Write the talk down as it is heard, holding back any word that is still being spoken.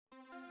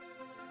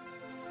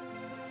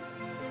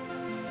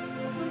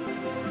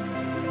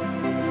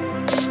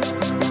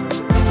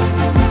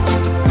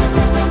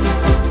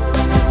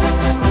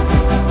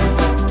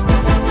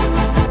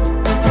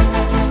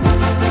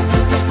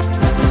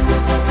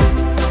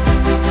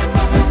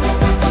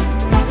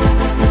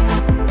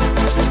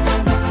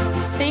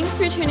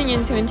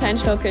welcome to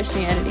Intentional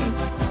Christianity.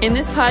 In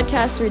this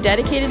podcast, we're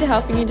dedicated to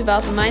helping you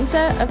develop a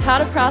mindset of how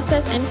to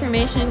process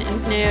information and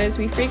scenarios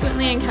we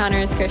frequently encounter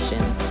as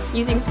Christians,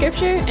 using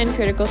scripture and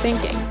critical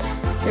thinking.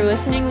 Through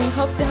listening, we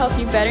hope to help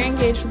you better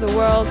engage with the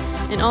world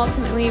and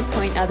ultimately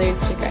point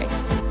others to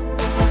Christ.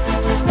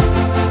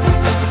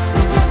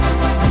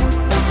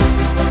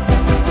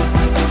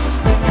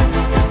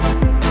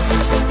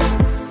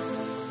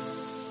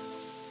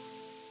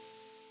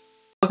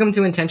 Welcome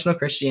to Intentional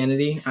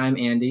Christianity. I'm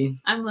Andy.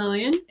 I'm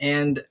Lillian.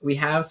 And we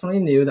have somebody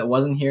new that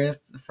wasn't here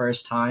the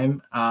first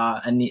time,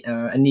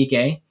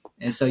 Anike.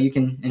 And so you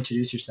can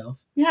introduce yourself.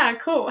 Yeah,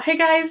 cool. Hey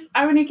guys,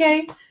 I'm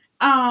Anike.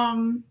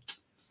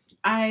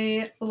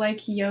 I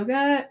like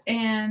yoga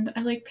and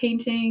I like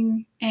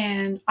painting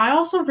and I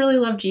also really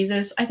love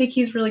Jesus. I think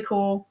he's really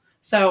cool.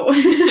 So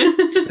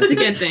that's a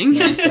good thing.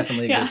 Yeah, it's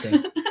definitely a good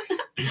thing.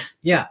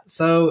 Yeah,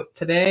 so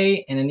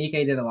today, and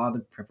Anike did a lot of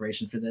the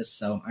preparation for this,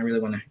 so I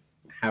really want to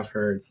have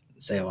her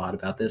say a lot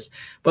about this,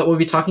 but we'll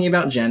be talking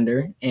about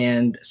gender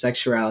and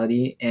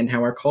sexuality and how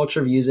our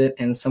culture views it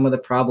and some of the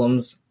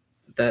problems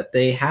that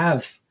they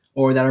have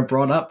or that are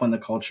brought up when the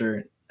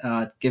culture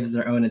gives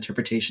their own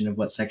interpretation of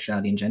what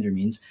sexuality and gender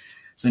means.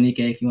 So Anike,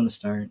 if you want to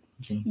start.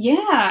 Okay.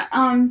 Yeah.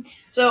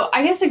 So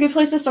I guess a good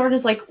place to start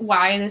is like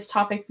why this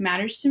topic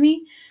matters to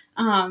me.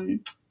 And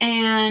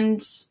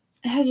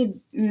I had to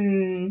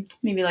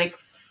maybe like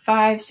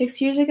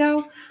 5-6 years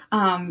ago,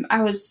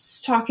 I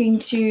was talking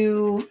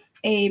to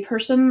a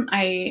person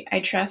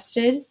I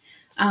trusted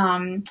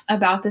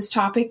about this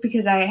topic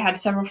because I had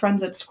several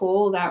friends at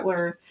school that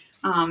were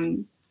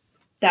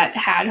that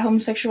had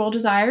homosexual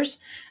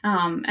desires,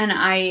 and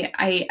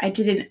I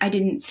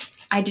didn't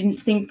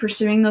think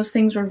pursuing those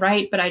things were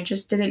right, but I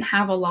just didn't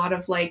have a lot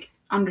of like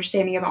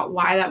understanding about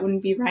why that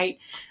wouldn't be right.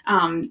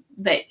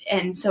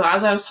 And so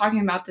as I was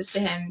talking about this to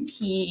him,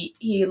 he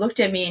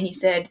looked at me and he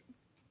said,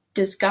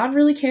 "Does God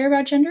really care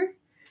about gender?"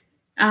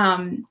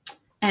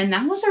 And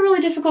that was a really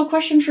difficult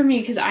question for me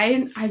because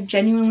I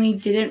genuinely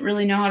didn't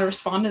really know how to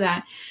respond to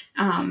that.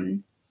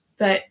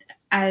 But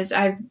as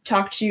I've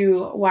talked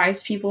to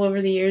wise people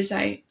over the years,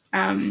 I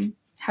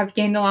have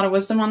gained a lot of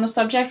wisdom on the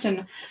subject.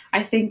 And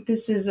I think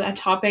this is a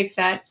topic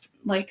that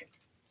like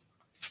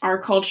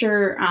our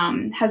culture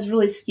has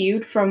really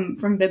skewed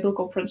from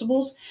biblical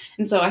principles.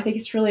 And so I think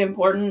it's really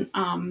important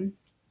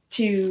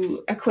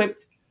to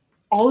equip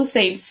all the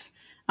saints,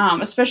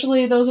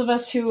 especially those of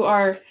us who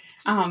are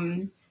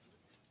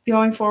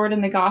going forward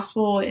in the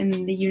gospel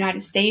in the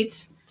United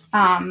States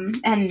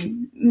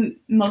and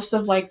most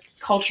of like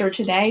culture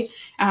today.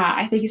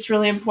 I think it's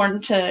really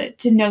important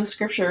to know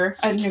scripture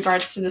in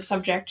regards to the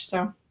subject.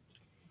 So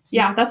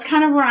yeah, that's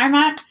kind of where I'm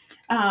at.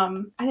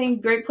 I think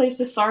a great place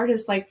to start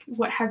is like,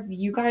 what have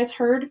you guys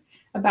heard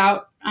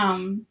about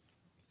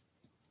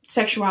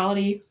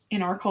sexuality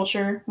in our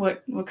culture?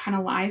 What kind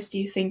of lies do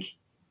you think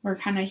we're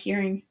kind of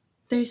hearing?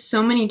 There's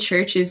so many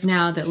churches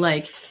now that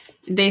like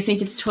they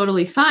think it's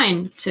totally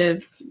fine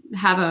to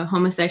have a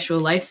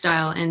homosexual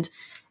lifestyle, and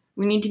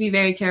we need to be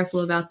very careful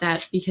about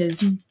that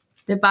because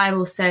the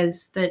Bible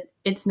says that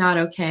it's not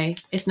okay.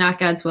 It's not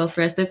God's will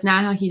for us. That's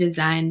not how he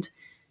designed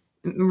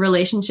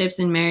relationships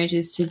and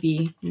marriages to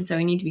be, and so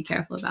we need to be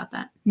careful about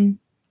that.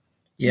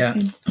 Yeah.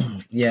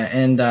 Yeah,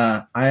 and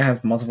I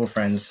have multiple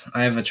friends.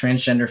 I have a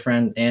transgender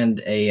friend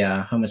and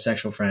a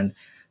homosexual friend.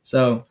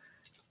 So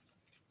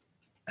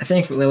I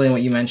think, Lillian,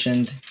 what you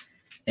mentioned,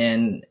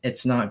 and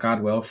it's not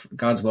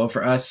God's will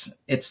for us.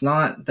 It's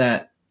not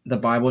that the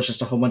Bible is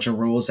just a whole bunch of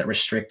rules that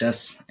restrict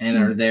us and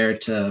are there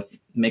to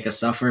make us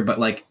suffer, but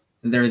like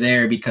they're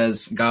there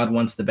because God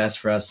wants the best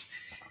for us,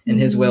 and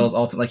his will is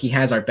ultimately, like he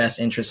has our best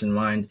interests in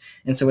mind.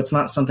 And so it's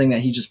not something that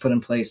he just put in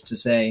place to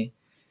say,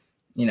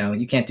 you know,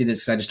 you can't do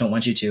this because I just don't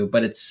want you to,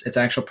 but it's an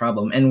actual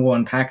problem. And we'll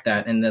unpack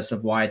that in this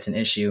of why it's an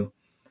issue.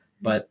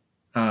 But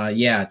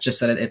yeah, just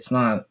that it's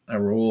not a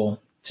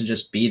rule to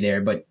just be there,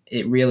 but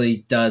it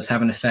really does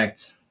have an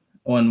effect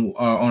on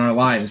our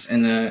lives,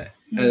 and a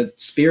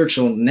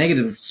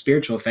negative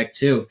spiritual effect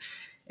too.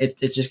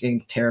 It just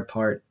can tear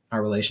apart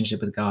our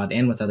relationship with God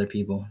and with other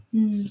people.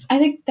 I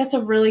think that's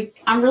I'm really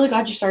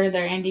glad you started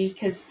there, Andy,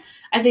 because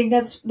I think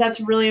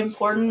that's really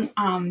important.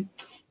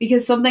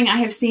 Because something I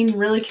have seen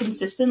really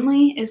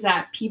consistently is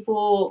that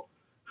people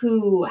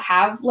who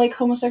have like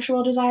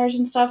homosexual desires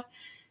and stuff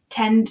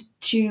tend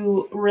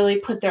to really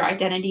put their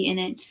identity in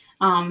it.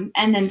 And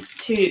then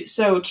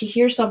to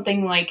hear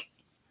something like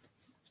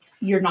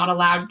you're not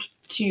allowed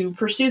to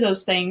pursue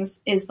those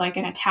things is like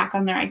an attack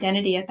on their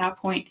identity at that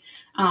point.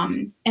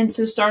 And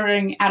so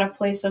starting at a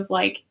place of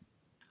like,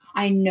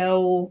 I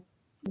know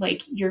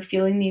like you're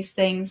feeling these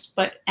things,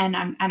 and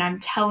I'm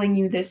telling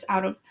you this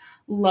out of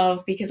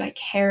love because I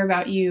care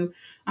about you.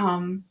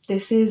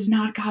 This is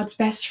not God's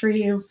best for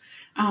you.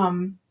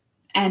 And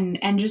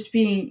just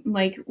being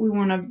like, we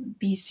want to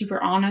be super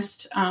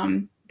honest,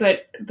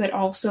 but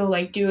also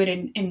like do it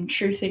in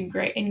truth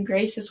and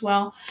grace as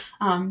well.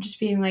 Just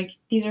being like,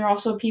 these are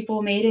also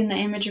people made in the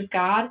image of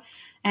God,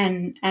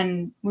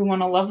 and we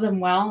want to love them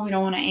well. We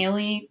don't want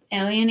to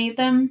alienate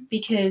them,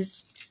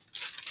 because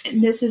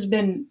this has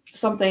been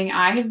something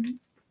I have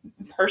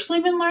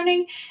personally been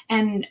learning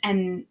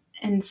and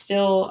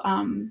still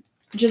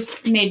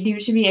just made new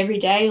to me every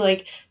day.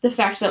 Like the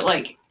fact that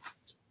like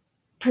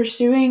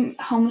pursuing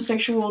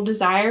homosexual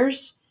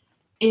desires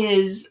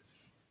is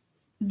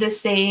the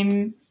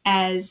same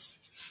as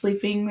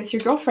sleeping with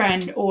your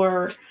girlfriend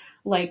or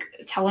like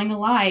telling a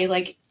lie.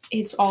 Like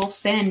it's all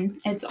sin.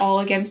 It's all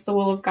against the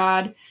will of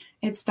God.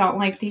 It's not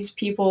like these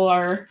people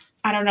are,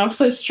 I don't know,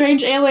 so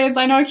strange aliens.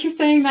 I know I keep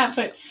saying that,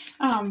 but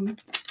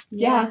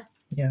yeah.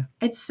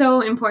 It's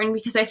so important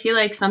because I feel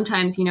like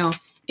sometimes, you know,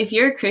 if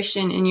you're a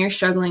Christian and you're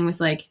struggling with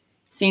like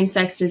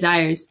same-sex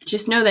desires,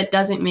 just know that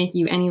doesn't make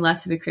you any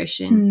less of a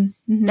Christian.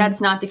 Mm-hmm.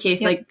 That's not the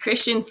case. Yep. Like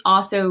Christians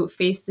also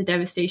face the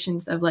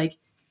devastations of like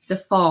the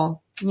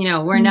fall. You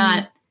know, we're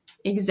not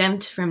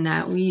exempt from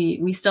that.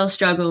 We still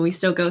struggle. We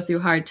still go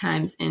through hard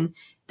times, and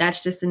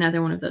that's just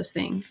another one of those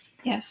things.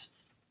 Yes,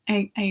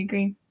 I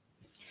agree.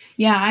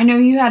 Yeah, I know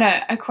you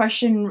had a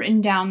question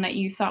written down that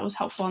you thought was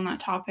helpful on that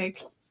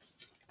topic.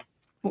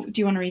 Do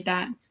you want to read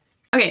that?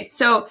 Okay,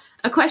 so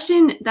a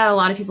question that a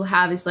lot of people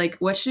have is like,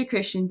 what should a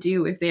Christian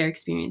do if they are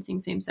experiencing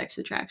same-sex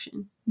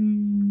attraction?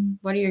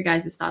 What are your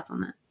guys' thoughts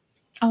on that?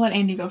 I'll let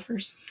Andy go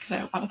first because I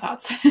have a lot of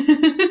thoughts.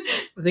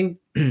 I think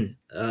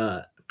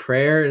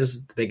prayer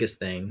is the biggest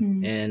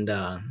thing, and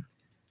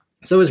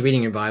so is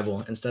reading your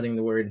Bible and studying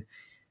the Word.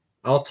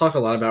 I'll talk a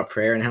lot about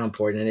prayer and how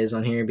important it is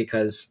on here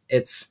because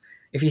it's,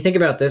 if you think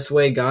about it this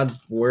way, God's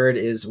Word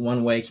is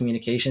one-way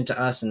communication to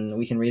us and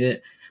we can read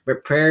it.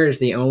 But prayer is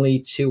the only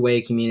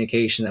two-way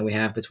communication that we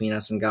have between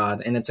us and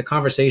God. And it's a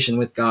conversation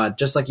with God,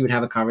 just like you would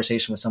have a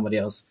conversation with somebody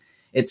else.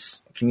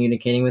 It's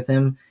communicating with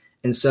him.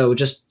 And so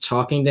just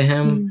talking to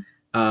him,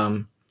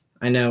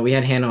 I know we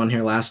had Hannah on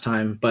here last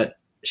time, but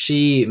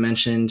she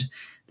mentioned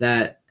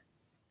that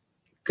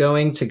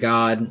going to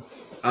God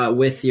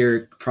with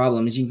your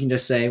problems, you can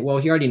just say, well,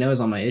 he already knows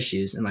all my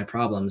issues and my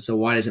problems, so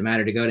why does it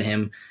matter to go to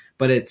him?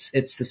 But it's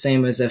the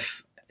same as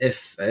if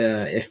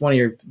one of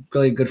your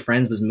really good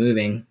friends was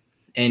moving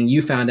and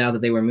you found out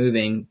that they were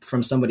moving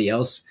from somebody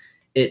else,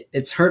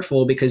 it's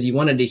hurtful because you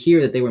wanted to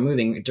hear that they were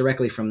moving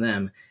directly from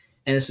them.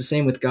 And it's the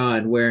same with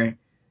God, where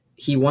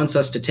he wants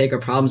us to take our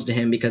problems to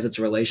him because it's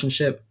a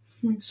relationship.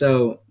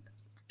 So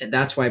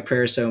that's why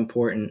prayer is so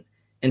important.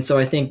 And so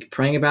I think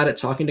praying about it,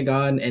 talking to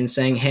God and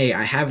saying, hey,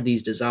 I have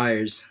these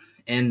desires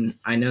and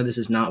I know this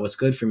is not what's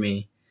good for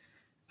me.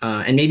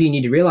 And maybe you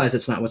need to realize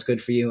it's not what's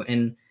good for you.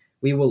 And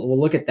we'll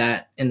look at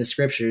that in the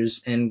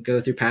scriptures and go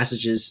through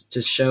passages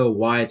to show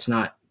why it's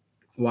not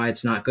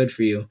good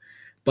for you.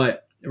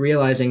 But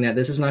realizing that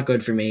this is not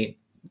good for me,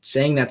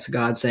 saying that to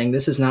God, saying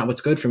this is not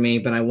what's good for me,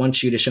 but I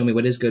want you to show me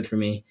what is good for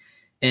me,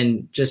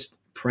 and just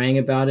praying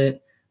about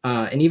it,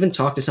 and even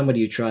talk to somebody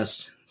you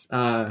trust.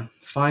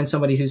 Find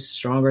somebody who's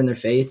stronger in their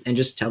faith and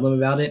just tell them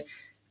about it,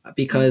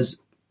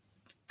 because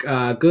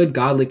good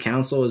godly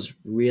counsel is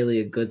really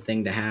a good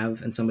thing to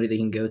have and somebody they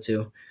can go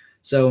to.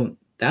 So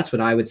that's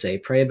what I would say.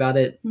 Pray about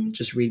it.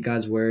 Just read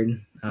God's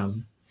word.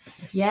 Glad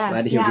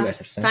to hear what you guys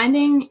have to say.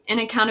 Finding an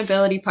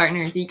accountability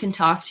partner that you can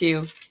talk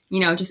to,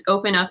 just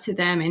open up to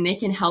them and they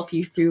can help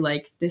you through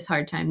like this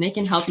hard time. They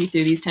can help you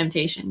through these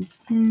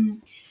temptations.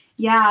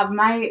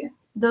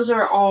 Those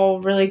are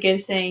all really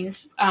good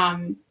things.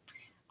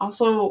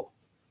 Also,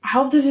 I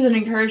hope this is an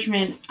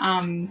encouragement,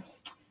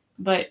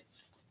 but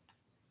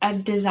a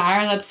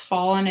desire that's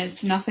fallen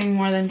is nothing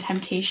more than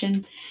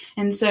temptation.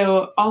 And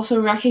so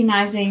also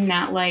recognizing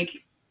that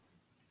like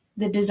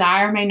the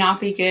desire may not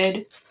be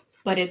good,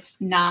 but it's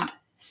not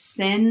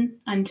sin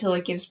until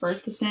it gives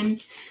birth to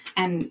sin.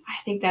 And I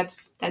think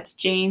that's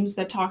James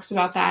that talks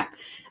about that.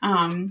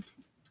 And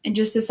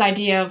just this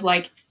idea of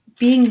like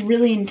being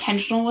really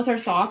intentional with our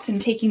thoughts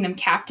and taking them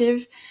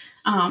captive.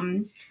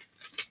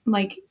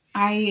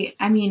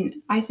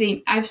 I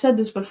think I've said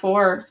this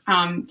before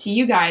to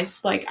you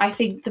guys, like I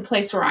think the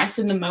place where I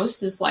sin the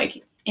most is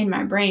like in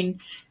my brain,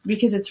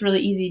 because it's really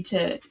easy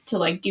to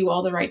like do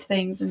all the right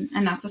things, and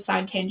that's a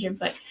side tangent,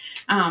 but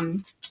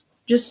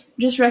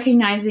just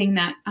recognizing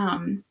that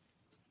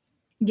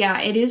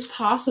it is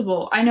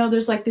possible. I know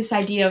there's like this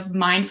idea of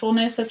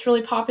mindfulness that's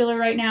really popular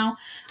right now,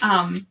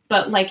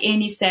 but like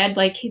Andy said,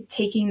 like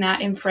taking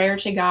that in prayer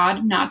to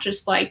God, not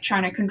just like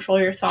trying to control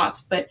your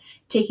thoughts, but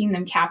taking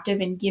them captive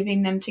and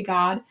giving them to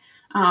God.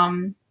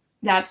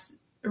 That's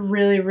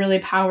really, really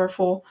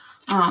powerful.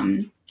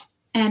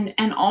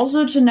 And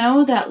also to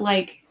know that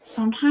like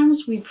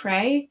sometimes we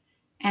pray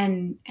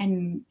and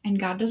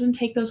God doesn't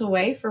take those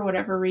away for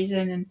whatever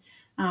reason.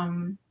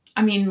 And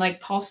like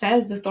Paul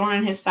says, the thorn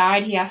in his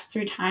side, he asked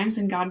 3 times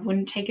and God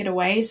wouldn't take it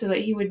away so that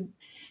he would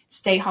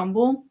stay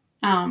humble.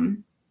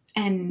 And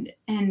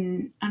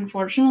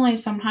unfortunately,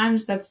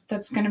 sometimes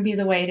that's going to be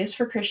the way it is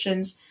for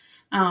Christians.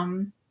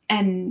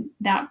 And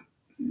that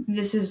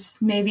this is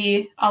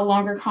maybe a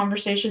longer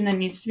conversation than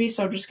needs to be,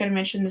 so I'm just going to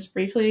mention this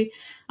briefly.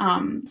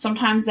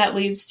 Sometimes that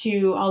leads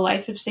to a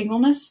life of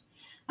singleness.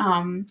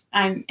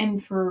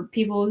 And for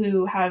people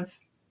who have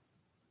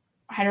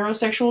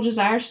heterosexual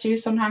desires too,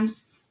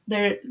 sometimes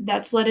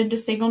that's led into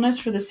singleness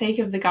for the sake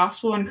of the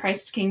gospel and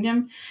Christ's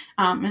kingdom.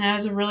 And that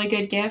is a really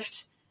good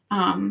gift.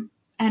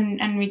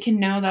 and we can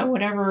know that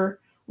whatever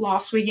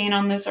loss we gain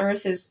on this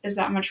earth is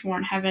that much more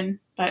in heaven.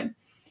 But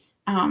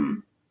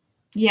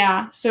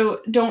yeah, so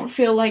don't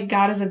feel like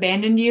God has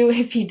abandoned you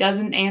if he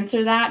doesn't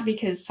answer that,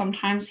 because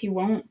sometimes he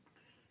won't.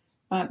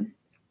 But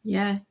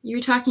yeah, you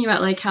were talking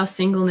about like how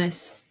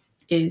singleness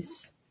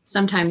is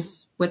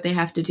sometimes what they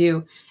have to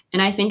do.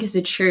 And I think as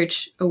a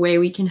church, a way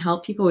we can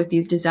help people with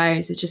these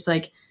desires is just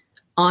like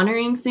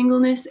honoring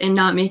singleness and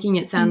not making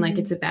it sound like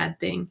it's a bad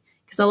thing.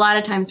 Because a lot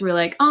of times we're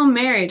like, oh,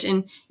 marriage.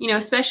 And, you know,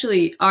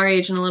 especially our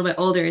age and a little bit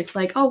older, it's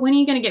like, oh, when are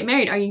you going to get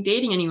married? Are you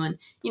dating anyone?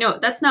 You know,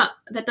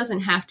 that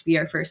doesn't have to be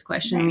our first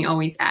question we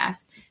always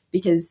ask,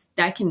 because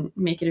that can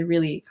make it a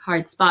really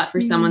hard spot for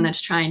someone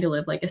that's trying to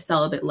live like a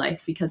celibate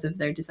life because of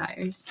their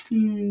desires.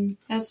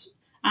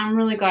 I'm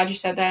really glad you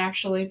said that,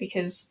 actually,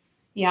 because,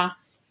 yeah,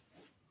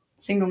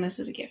 singleness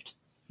is a gift.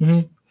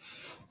 Mm-hmm.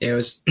 Yeah, I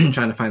was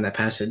trying to find that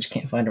passage.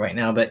 Can't find it right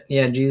now. But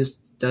yeah, Jesus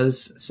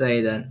does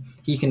say that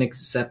he can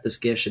accept this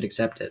gift, should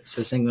accept it.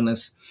 So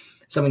singleness,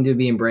 something to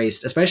be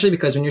embraced, especially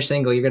because when you're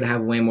single, you're going to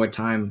have way more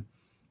time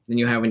than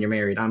you have when you're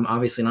married. I'm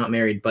obviously not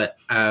married, but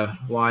a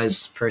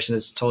wise person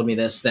has told me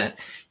this, that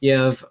you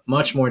have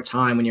much more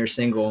time when you're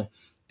single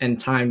and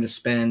time to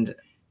spend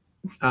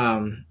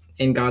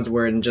in God's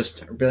word and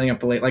just build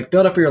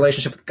up your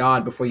relationship with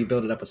God before you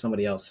build it up with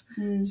somebody else.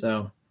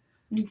 So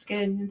it's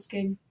good. It's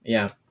good.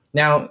 Yeah.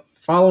 Now,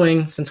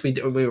 following, since we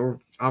were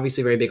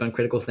obviously very big on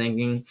critical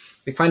thinking,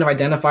 we kind of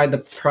identified the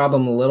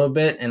problem a little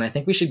bit, and I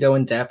think we should go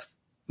in depth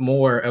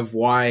more of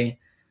why,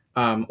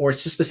 or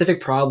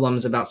specific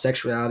problems about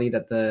sexuality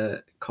that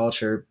the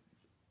culture,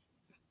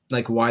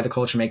 like why the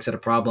culture makes it a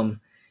problem,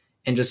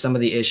 and just some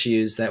of the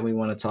issues that we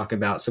want to talk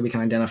about, so we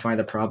can identify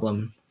the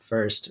problem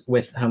first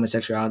with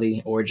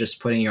homosexuality or just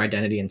putting your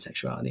identity in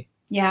sexuality.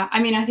 Yeah,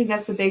 I mean, I think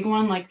that's the big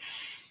one. Like,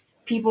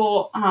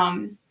 people,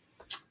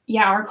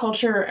 our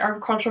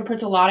culture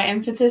puts a lot of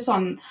emphasis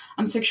on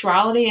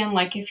sexuality, and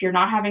like if you're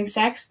not having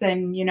sex,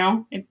 then you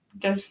know it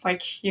does,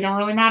 like, you don't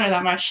really matter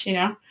that much, you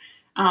know.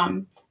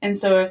 And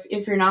so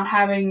if you're not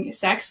having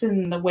sex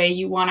in the way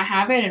you want to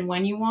have it and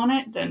when you want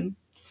it, then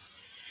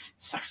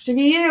sucks to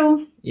be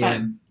you. Yeah.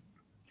 But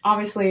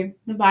obviously,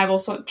 the Bible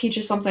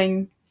teaches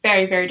something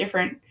very, very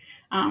different,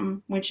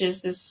 which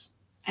is this.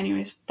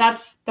 Anyways,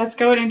 that's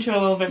going into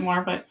a little bit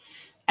more, but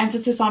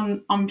emphasis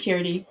on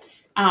purity.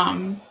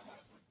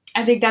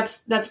 I think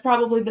that's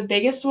probably the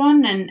biggest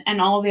one,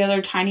 and all the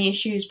other tiny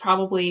issues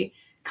probably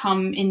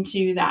come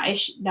into that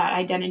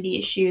identity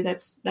issue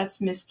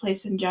that's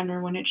misplaced in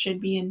gender when it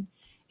should be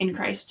in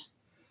Christ.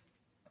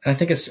 I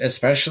think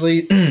especially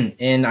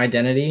in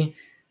identity,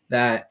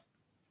 that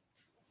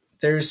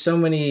there's so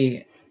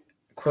many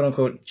quote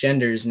unquote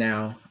genders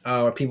now,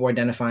 or people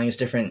identifying as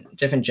different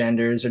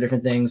genders or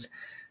different things.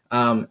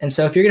 And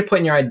so if you're going to put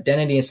in your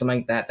identity in something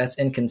like that, that's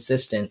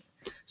inconsistent.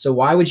 So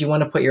why would you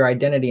want to put your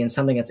identity in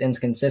something that's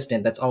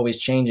inconsistent, that's always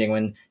changing,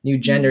 when new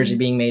genders are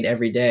being made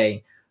every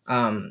day?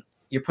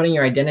 You're putting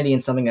your identity in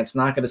something that's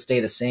not going to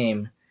stay the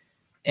same.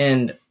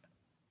 And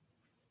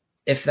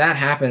if that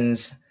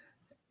happens,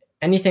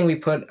 anything we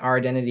put our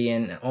identity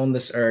in on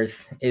this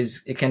earth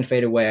it can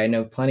fade away. I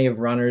know plenty of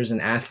runners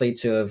and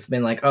athletes who have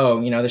been like, oh,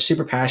 you know, they're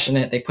super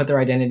passionate. They put their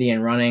identity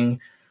in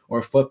running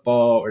or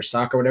football or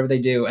soccer, whatever they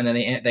do, and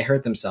then they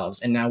hurt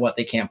themselves. And now what?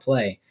 They can't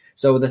play.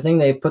 So the thing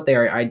they've put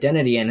their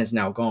identity in is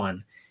now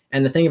gone.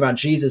 And the thing about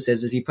Jesus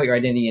is, if you put your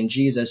identity in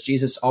Jesus,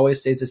 Jesus always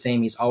stays the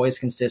same. He's always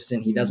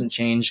consistent. He doesn't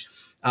change.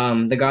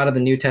 The God of the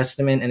New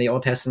Testament and the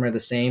Old Testament are the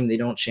same. They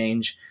don't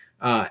change.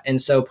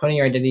 And so putting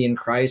your identity in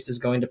Christ is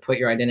going to put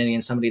your identity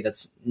in somebody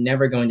that's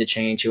never going to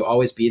change, who'll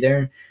always be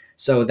there.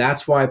 So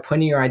that's why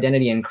putting your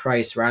identity in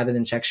Christ rather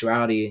than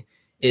sexuality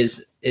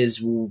is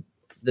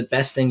the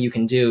best thing you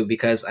can do,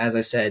 because, as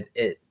I said,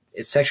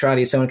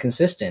 sexuality is so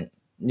inconsistent.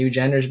 New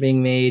genders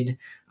being made.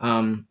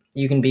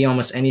 You can be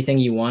almost anything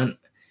you want,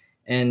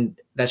 and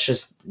that's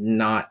just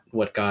not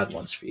what God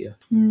wants for you.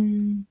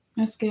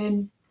 That's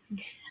good.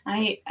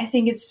 I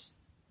think it's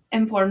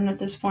important at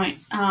this point.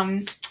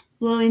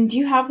 Lillian, do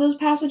you have those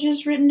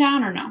passages written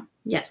down or no?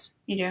 Yes.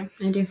 You do?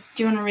 I do.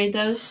 Do you want to read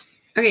those?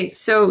 Okay,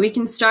 so we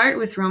can start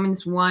with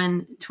Romans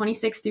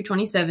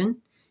 1:26-27.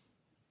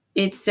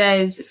 It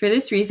says, "For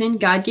this reason,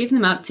 God gave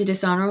them up to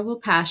dishonorable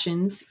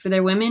passions, for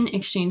their women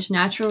exchanged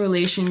natural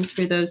relations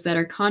for those that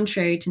are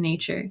contrary to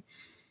nature.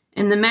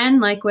 And the men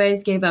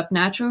likewise gave up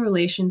natural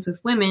relations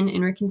with women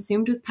and were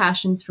consumed with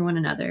passions for one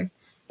another,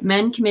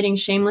 men committing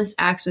shameless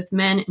acts with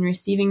men and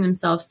receiving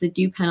themselves the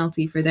due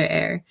penalty for their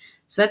error."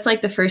 So that's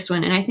like the first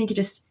one. And I think it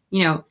just,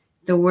 you know,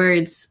 the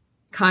words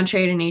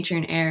contrary to nature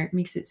and error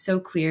makes it so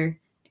clear.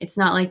 It's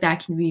not like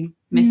that can be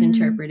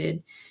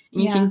misinterpreted.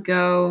 And you can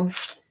go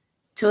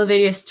to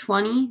Leviticus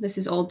 20. This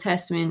is Old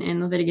Testament.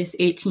 In Leviticus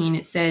 18,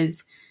 it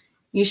says,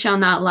 "You shall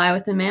not lie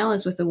with a male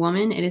as with a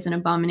woman. It is an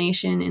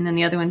abomination." And then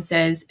the other one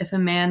says, "If a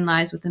man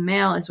lies with a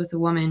male as with a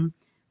woman,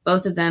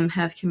 both of them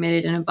have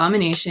committed an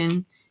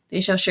abomination.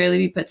 They shall surely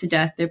be put to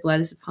death. Their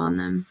blood is upon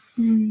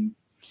them."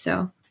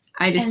 So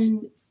I just...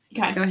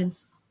 Go ahead.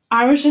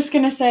 I was just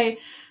going to say,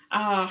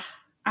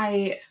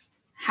 I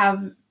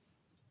have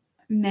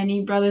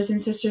many brothers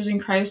and sisters in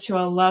Christ who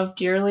I love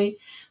dearly,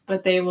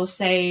 but they will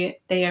say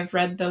they have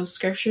read those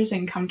scriptures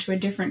and come to a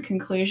different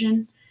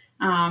conclusion.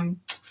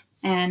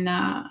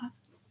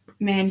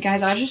 Man,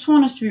 guys, I just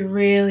want us to be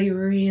really,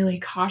 really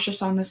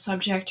cautious on this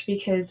subject,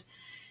 because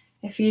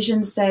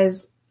Ephesians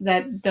says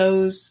that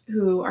those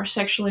who are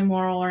sexually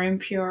immoral or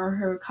impure or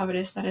who are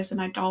covetous, that is an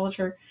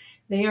idolater,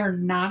 they are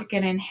not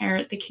going to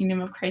inherit the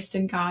kingdom of Christ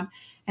and God.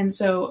 And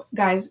so,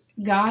 guys,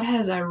 God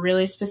has a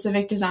really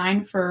specific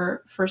design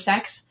for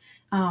sex,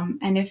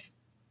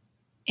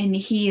 and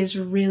he is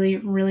really,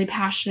 really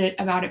passionate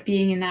about it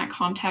being in that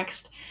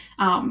context,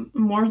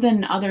 more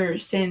than other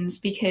sins,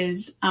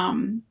 because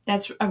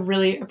that's a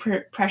really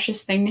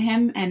precious thing to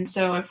him. And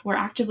so if we're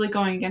actively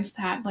going against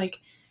that,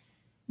 like,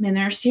 man,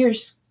 there are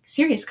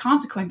serious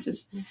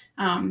consequences.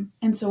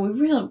 And so we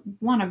really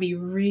want to be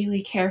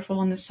really careful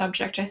on this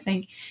subject, I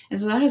think. And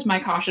so that is my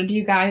caution to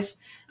you guys.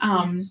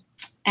 Yes.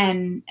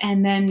 And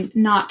then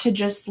not to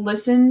just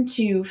listen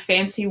to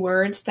fancy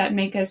words that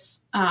make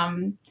us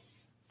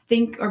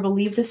think or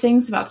believe the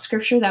things about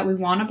scripture that we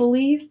want to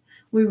believe.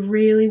 We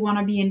really want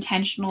to be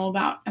intentional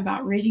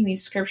about reading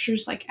these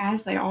scriptures like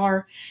as they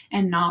are,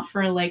 and not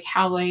for like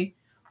how they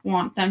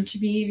want them to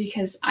be,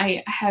 because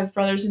I have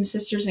brothers and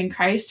sisters in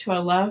Christ who I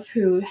love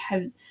who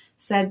have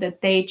said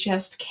that they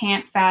just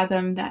can't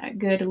fathom that a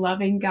good,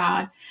 loving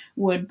God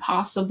would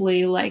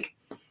possibly like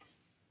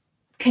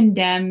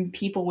condemn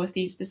people with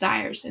these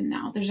desires. And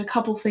now there's a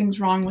couple things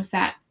wrong with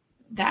that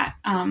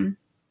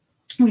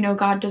we know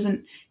God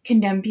doesn't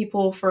condemn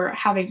people for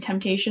having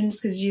temptations,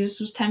 because Jesus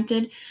was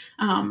tempted,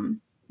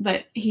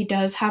 but he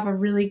does have a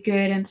really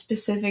good and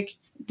specific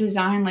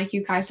design, like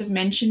you guys have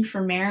mentioned,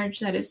 for marriage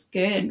that is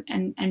good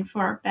and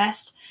for our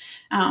best.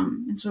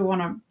 And so we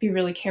want to be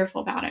really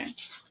careful about it.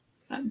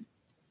 But,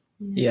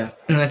 yeah.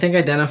 And I think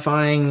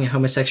identifying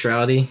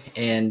homosexuality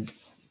and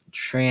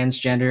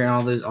transgender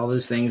and all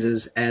those things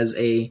as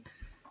a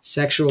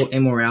sexual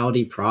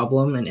immorality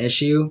problem and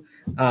issue.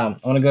 I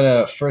want to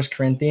go to 1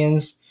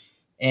 Corinthians,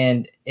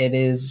 and it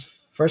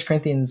is 1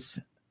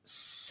 Corinthians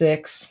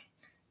 6,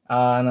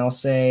 and I'll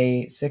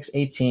say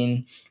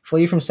 6:18.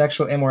 Flee from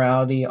sexual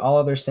immorality. All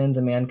other sins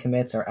a man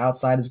commits are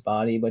outside his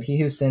body, but he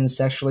who sins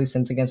sexually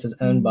sins against his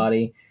own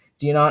body.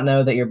 Do you not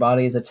know that your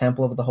body is a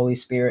temple of the Holy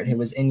Spirit who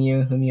is in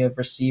you, whom you have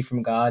received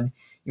from God?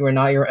 You are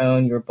not your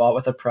own. You were bought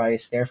with a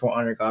price. Therefore,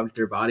 honor God with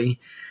your body.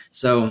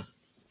 So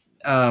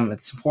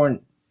it's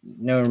important,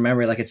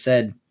 remember, like it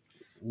said,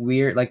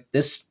 we're like,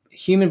 this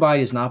human body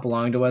does not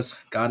belong to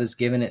us. God has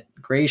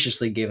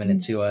graciously given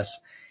it to us,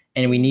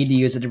 and we need to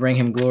use it to bring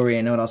him glory.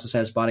 I know it also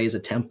says body is a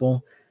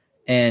temple,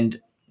 and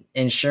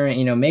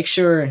ensuring, make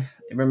sure,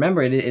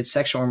 remember, it's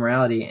sexual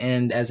immorality.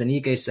 And as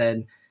Anike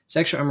said,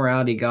 sexual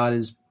immorality, God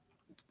is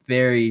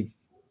very,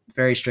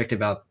 very strict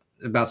about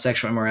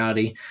sexual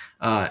immorality.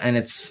 And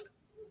it's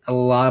a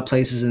lot of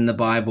places in the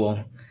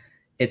Bible,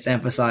 it's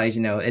emphasized,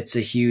 it's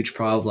a huge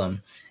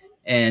problem.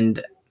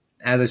 And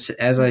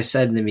as I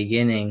said in the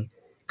beginning,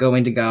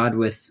 going to God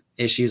with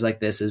issues like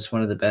this is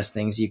one of the best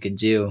things you could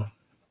do,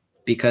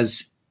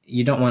 because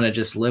you don't want to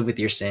just live with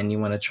your sin. You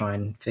want to try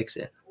and fix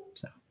it.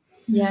 So,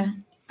 yeah.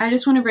 I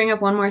just want to bring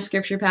up one more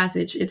scripture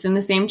passage. It's in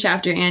the same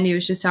chapter Andy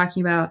was just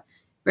talking about,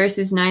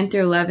 verses 9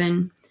 through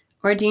 11.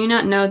 Or do you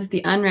not know that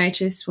the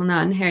unrighteous will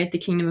not inherit the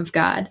kingdom of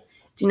God?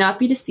 Do not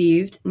be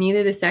deceived,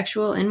 neither the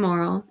sexual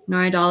immoral,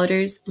 nor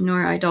idolaters,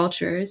 nor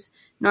adulterers,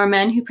 nor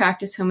men who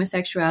practice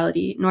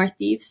homosexuality, nor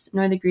thieves,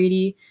 nor the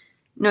greedy,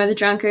 nor the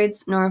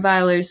drunkards, nor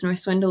revilers, nor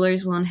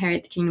swindlers will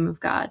inherit the kingdom of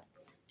God.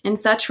 And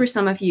such were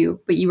some of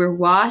you, but you were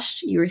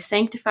washed, you were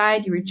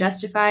sanctified, you were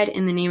justified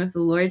in the name of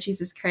the Lord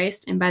Jesus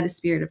Christ and by the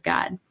Spirit of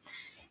God.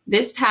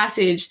 This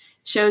passage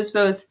shows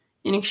both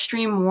an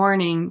extreme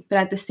warning, but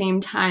at the same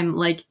time,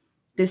 like,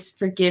 this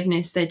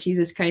forgiveness that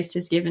Jesus Christ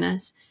has given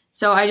us.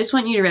 So I just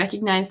want you to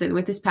recognize that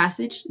with this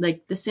passage,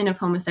 like, the sin of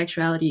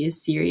homosexuality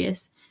is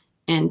serious,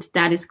 and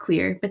that is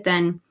clear. But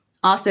then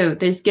also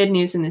there's good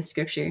news in this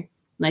scripture.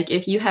 Like,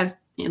 if you have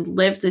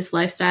lived this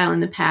lifestyle in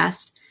the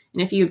past,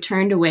 and if you have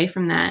turned away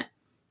from that,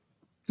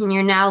 and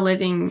you're now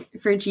living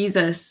for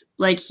Jesus,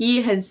 like,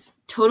 he has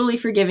totally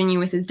forgiven you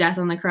with his death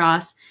on the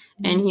cross,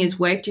 and he has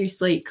wiped your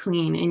slate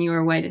clean, and you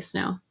are white as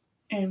snow.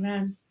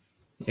 Amen.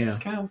 Yeah. Let's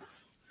go.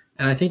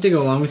 And I think to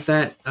go along with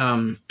that,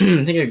 I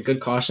think a good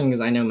caution,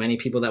 because I know many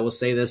people that will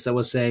say this, that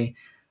will say,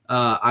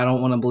 I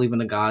don't want to believe in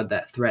a God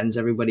that threatens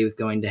everybody with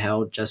going to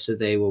hell just so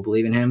they will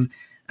believe in him.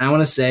 And I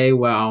want to say,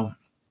 well,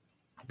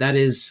 that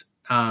is,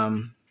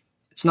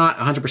 it's not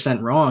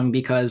 100% wrong,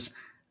 because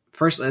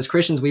as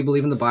Christians, we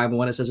believe in the Bible,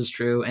 what it says is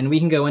true. And we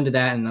can go into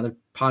that in another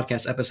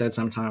podcast episode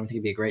sometime. I think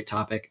it'd be a great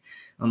topic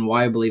on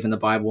why I believe in the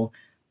Bible.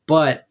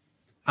 But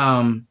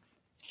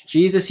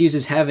Jesus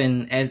uses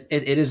heaven as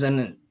it is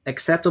an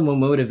acceptable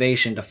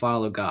motivation to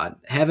follow God.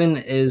 Heaven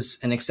is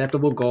an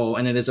acceptable goal,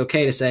 and it is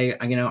okay to say,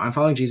 I'm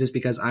following Jesus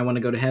because I want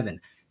to go to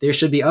heaven. There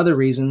should be other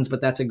reasons,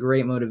 but that's a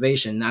great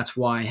motivation. That's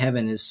why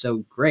heaven is so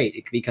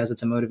great, because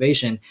it's a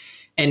motivation.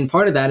 And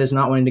part of that is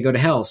not wanting to go to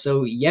hell.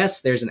 So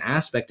yes, there's an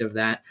aspect of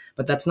that,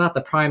 but that's not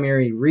the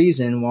primary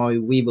reason why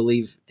we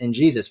believe in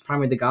Jesus.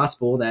 Primarily the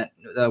gospel that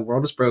the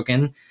world is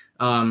broken.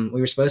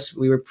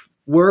 We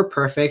were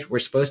perfect. We're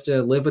supposed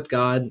to live with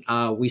God.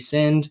 We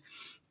sinned.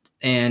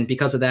 And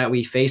because of that,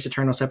 we face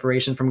eternal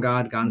separation from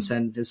God. God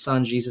sent his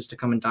son, Jesus, to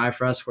come and die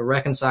for us. We're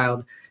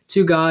reconciled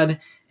to God.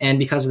 And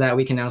because of that,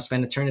 we can now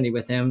spend eternity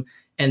with him.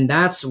 And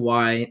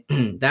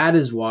that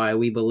is why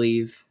we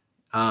believe.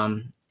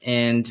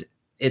 And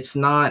it's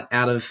not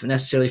out of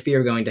necessarily fear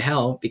of going to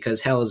hell,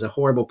 because hell is a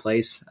horrible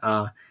place.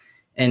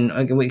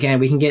 And we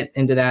can get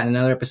into that in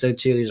another episode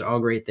too. These are all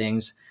great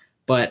things.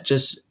 But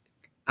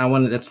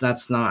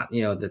that's not,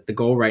 the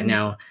goal right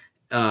now.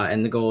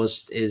 And the goal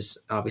is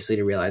obviously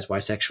to realize why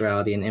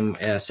sexuality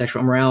and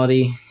sexual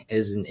immorality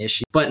is an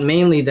issue. But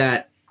mainly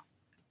that,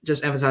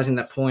 just emphasizing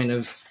that point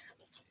of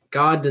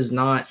God does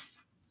not,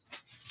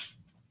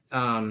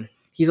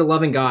 he's a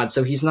loving God.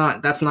 So that's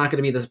not going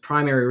to be the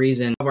primary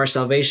reason of our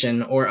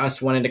salvation or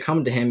us wanting to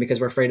come to him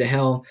because we're afraid of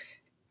hell.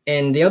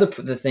 And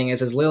the thing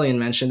is, as Lillian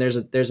mentioned,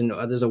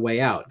 there's a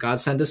way out. God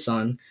sent his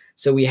son.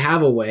 So we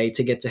have a way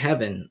to get to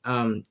heaven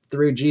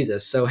through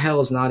Jesus. So hell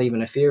is not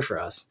even a fear for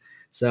us.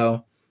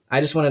 So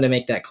I just wanted to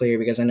make that clear,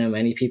 because I know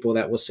many people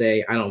that will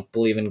say, I don't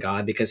believe in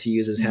God because he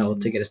uses hell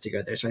to get us to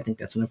go there. So I think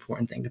that's an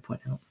important thing to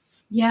point out.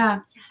 Yeah,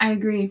 I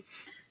agree.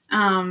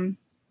 And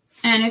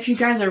if you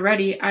guys are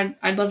ready,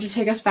 I'd love to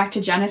take us back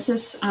to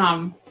Genesis,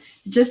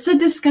 just to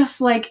discuss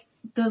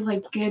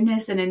the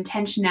goodness and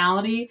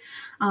intentionality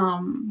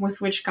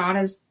with which God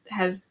has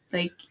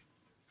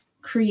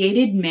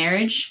created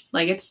marriage.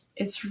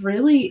 It's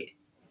very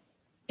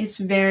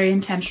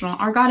intentional.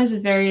 Our God is a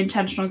very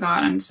intentional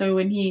God, and so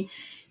when he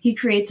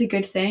creates a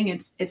good thing,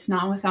 it's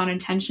not without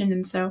intention.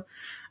 And so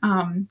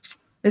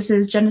this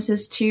is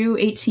Genesis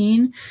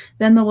 2:18.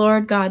 Then the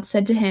Lord God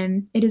said to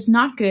him, "It is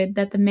not good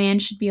that the man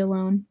should be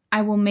alone.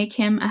 I will make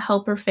him a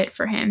helper fit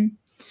for him."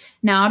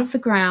 Now out of the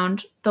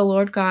ground the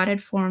Lord God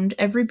had formed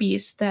every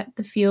beast that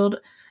the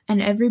field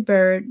and every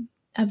bird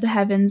of the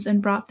heavens,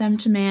 and brought them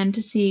to man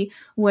to see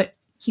what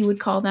he would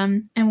call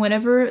them. And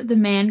whatever the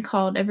man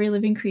called every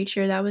living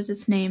creature, that was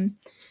its name.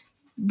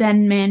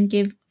 Then man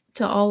gave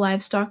to all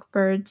livestock,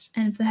 birds,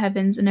 and of the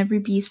heavens, and every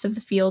beast of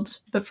the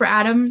fields. But for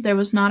Adam there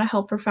was not a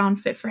helper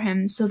found fit for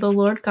him. So the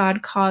Lord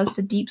God caused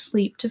a deep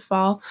sleep to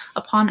fall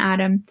upon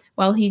Adam.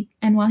 While he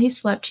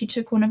slept, he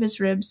took one of his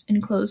ribs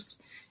and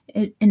closed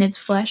it in its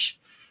flesh.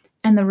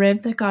 And the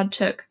rib that God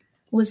took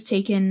was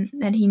taken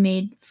that he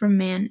made from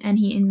man, and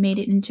he made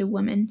it into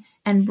woman,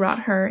 and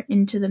brought her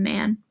into the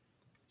man.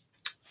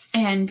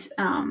 And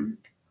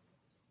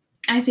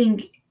I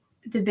think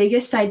the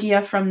biggest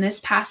idea from this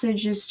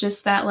passage is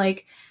just that,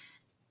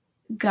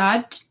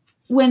 God,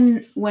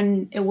 when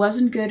it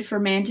wasn't good for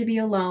man to be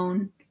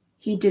alone,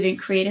 he didn't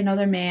create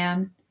another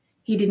man.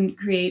 He didn't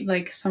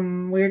create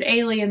some weird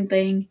alien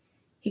thing.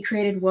 He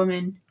created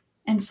woman.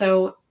 And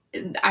so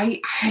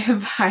I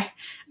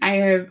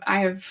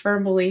have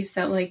firm belief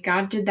that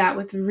God did that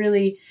with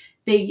really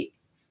big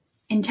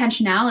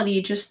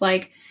intentionality, just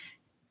like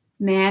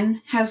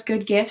man has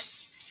good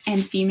gifts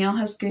and female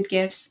has good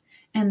gifts,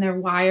 and they're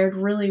wired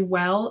really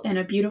well in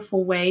a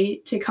beautiful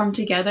way to come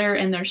together,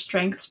 and their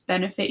strengths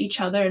benefit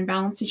each other and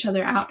balance each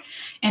other out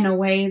in a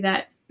way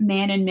that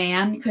man and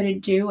man couldn't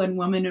do and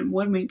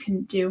woman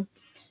couldn't do.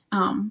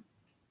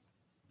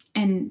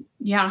 And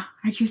yeah,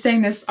 I keep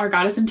saying this, our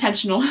God is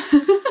intentional.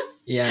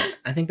 Yeah,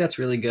 I think that's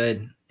really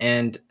good.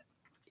 And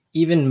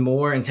even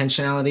more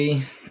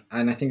intentionality,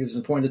 and I think this is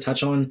important to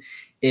touch on,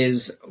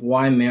 is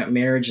why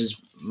marriage is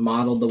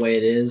modeled the way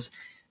it is.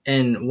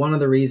 And one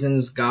of the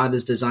reasons God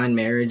has designed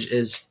marriage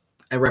is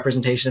a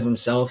representation of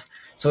himself.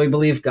 So we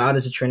believe God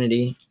is a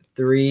Trinity,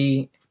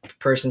 3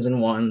 persons in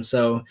one.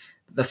 So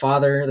the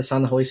Father, the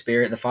Son, the Holy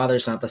Spirit. The Father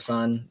is not the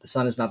Son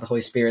is not the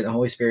Holy Spirit, the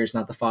Holy Spirit is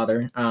not the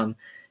Father.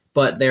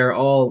 But they're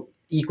all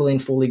equally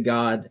and fully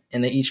God,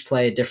 and they each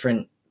play a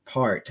different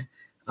part.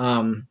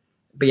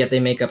 But yet they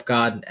make up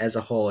God as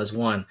a whole, as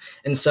one.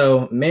 And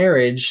so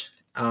marriage,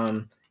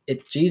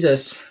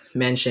 Jesus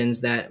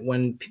mentions that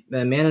when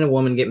a man and a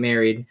woman get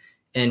married,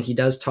 and he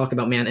does talk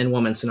about man and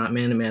woman, so not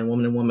man and man,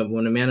 woman and woman. But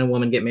when a man and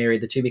woman get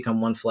married, the two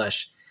become one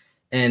flesh.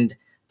 And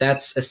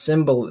that's a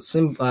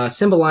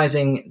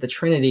symbolizing the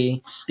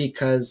Trinity,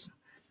 because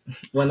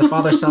when the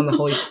Father, Son, the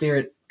Holy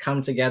Spirit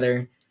come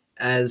together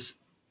as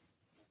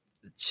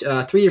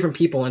 3 different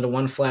people into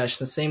one flesh,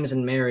 the same as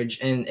in marriage,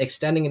 and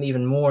extending it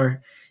even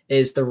more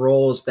is the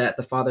roles that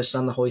the Father,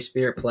 Son, the Holy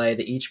Spirit play.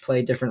 They each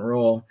play a different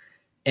role,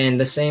 and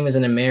the same as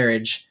in a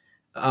marriage.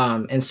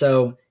 And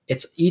so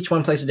it's each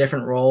one plays a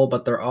different role,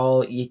 but they're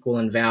all equal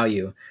in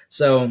value.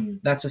 So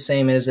that's the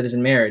same as it is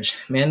in marriage.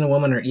 Man and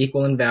woman are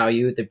equal in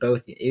value. They're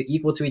both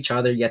equal to each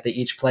other, yet they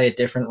each play a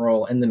different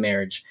role in the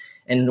marriage.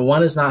 And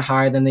one is not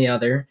higher than the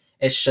other.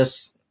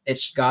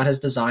 It's God has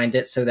designed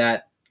it so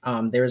that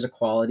there is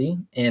equality,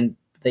 and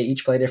they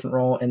each play a different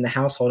role in the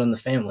household and the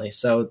family.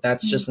 So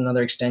that's just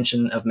another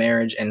extension of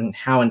marriage and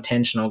how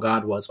intentional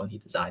God was when he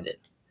designed it.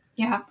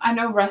 Yeah, I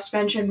know Russ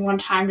mentioned one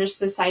time just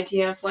this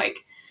idea of like,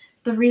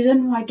 the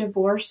reason why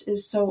divorce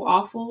is so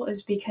awful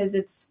is because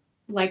it's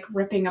like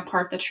ripping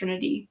apart the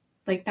Trinity.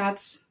 Like,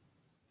 that's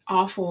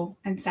awful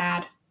and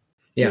sad.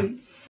 Yeah. Dude.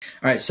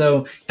 All right.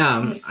 So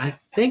I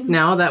think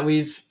now that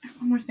we've...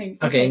 One more thing.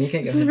 Okay, and you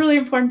can go This is really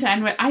important to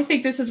end with. I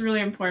think this is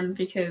really important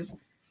because,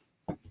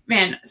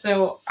 man,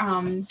 so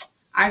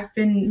I've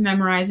been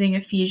memorizing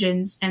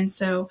Ephesians, and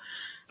so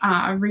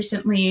I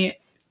recently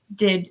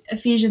did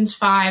Ephesians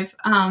 5.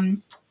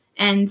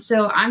 And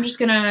so I'm just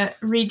going to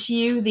read to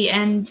you the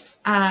end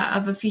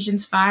of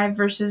Ephesians 5,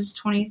 verses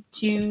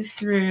 22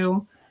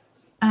 through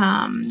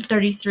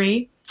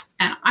 33.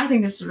 And I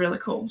think this is really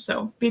cool,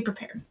 so be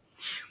prepared.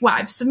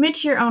 Wives, submit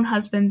to your own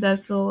husbands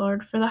as the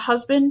Lord, for the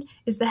husband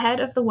is the head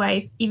of the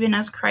wife, even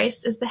as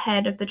Christ is the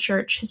head of the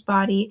church, his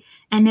body,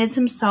 and is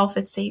himself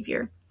its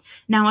Savior.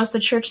 Now as the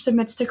church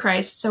submits to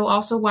Christ, so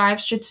also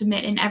wives should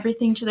submit in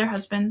everything to their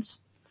husbands.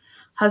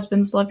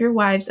 Husbands, love your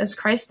wives as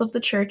Christ loved the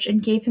church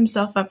and gave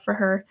himself up for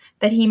her,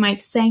 that he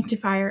might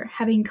sanctify her,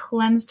 having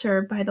cleansed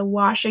her by the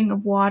washing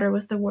of water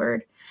with the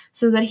word,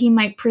 so that he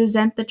might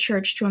present the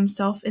church to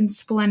himself in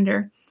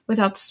splendor,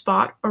 without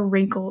spot or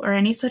wrinkle or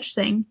any such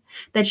thing,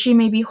 that she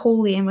may be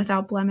holy and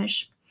without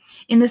blemish.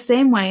 In the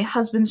same way,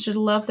 husbands should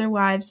love their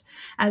wives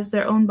as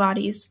their own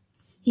bodies.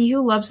 He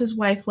who loves his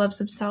wife loves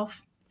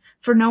himself.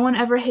 For no one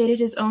ever hated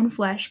his own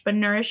flesh, but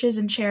nourishes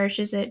and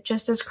cherishes it,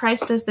 just as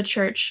Christ does the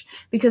church,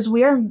 because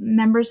we are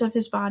members of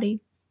his body.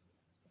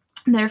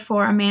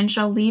 Therefore, a man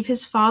shall leave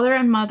his father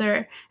and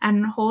mother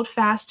and hold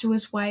fast to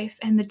his wife,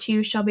 and the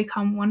two shall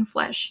become one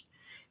flesh.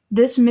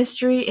 This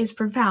mystery is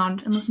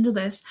profound, and listen to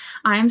this.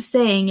 I am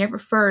saying it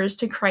refers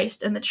to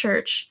Christ and the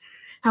church.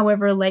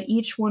 However, let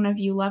each one of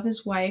you love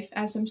his wife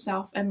as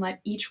himself, and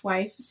let each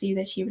wife see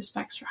that she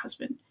respects her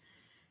husband.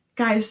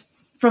 Guys,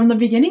 from the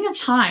beginning of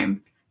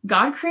time,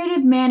 God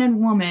created man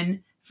and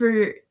woman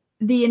for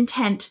the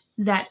intent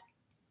that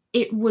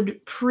it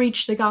would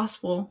preach the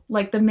gospel.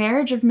 Like, the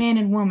marriage of man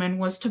and woman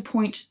was to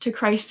point to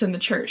Christ and the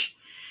church.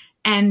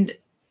 And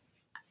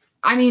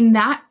I mean,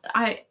 that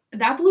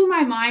blew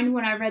my mind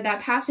when I read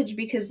that passage,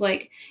 because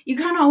like, you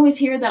kind of always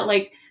hear that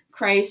like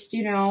Christ,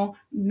 you know,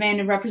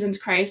 man represents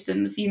Christ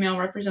and the female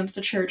represents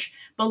the church.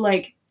 But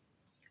like,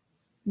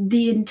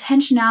 the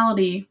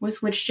intentionality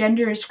with which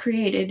gender is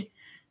created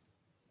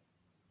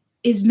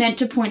is meant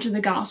to point to the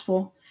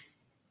gospel.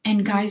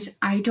 And guys,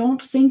 I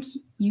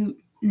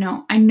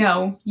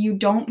know you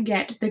don't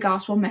get the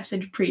gospel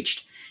message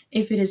preached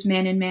if it is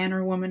man and man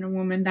or woman and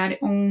woman. That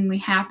only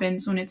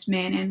happens when it's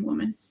man and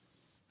woman.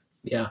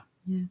 Yeah,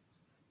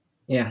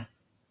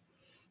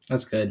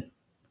 that's good.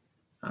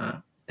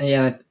 And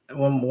yeah,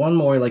 one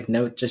more like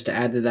note just to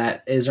add to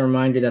that is a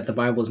reminder that the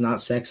Bible is not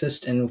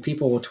sexist, and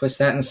people will twist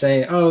that and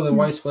say, oh, the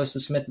wife's supposed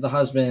to submit to the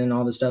husband and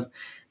all this stuff.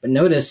 But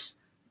notice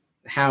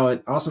how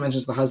it also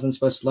mentions the husband's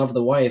supposed to love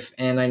the wife.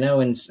 And I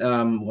know in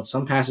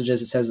some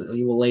passages it says that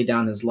he will lay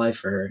down his life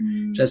for her,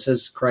 just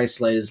as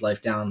Christ laid his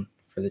life down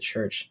for the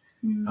church.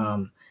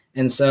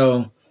 And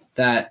so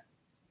that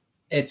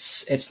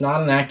it's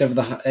not an act of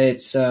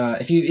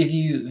if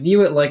you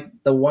view it like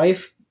the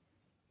wife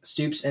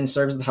stoops and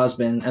serves the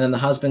husband, and then the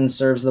husband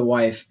serves the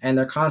wife, and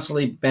they're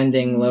constantly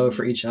bending low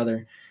for each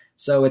other.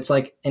 So it's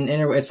like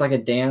it's like a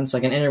dance,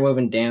 like an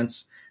interwoven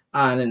dance,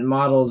 and it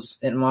models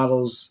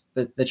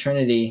the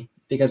Trinity,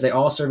 because they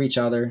all serve each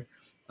other,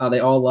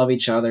 they all love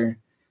each other,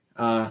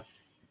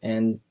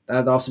 and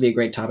that'd also be a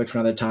great topic for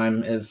another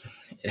time of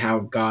how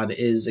God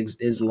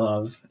is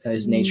love,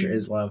 his nature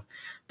is love.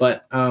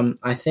 But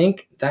I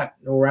think that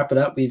will wrap it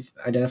up. We've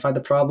identified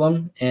the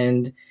problem,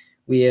 and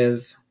we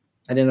have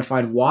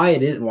identified why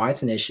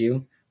it's an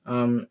issue.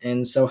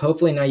 And so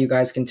hopefully now you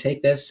guys can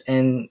take this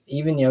and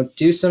even,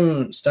 do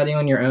some studying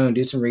on your own,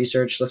 do some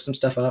research, look some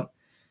stuff up.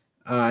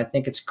 I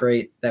think it's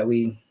great that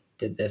we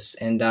did this,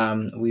 and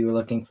we were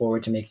looking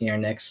forward to making our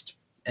next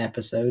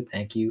episode.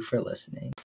 Thank you for listening.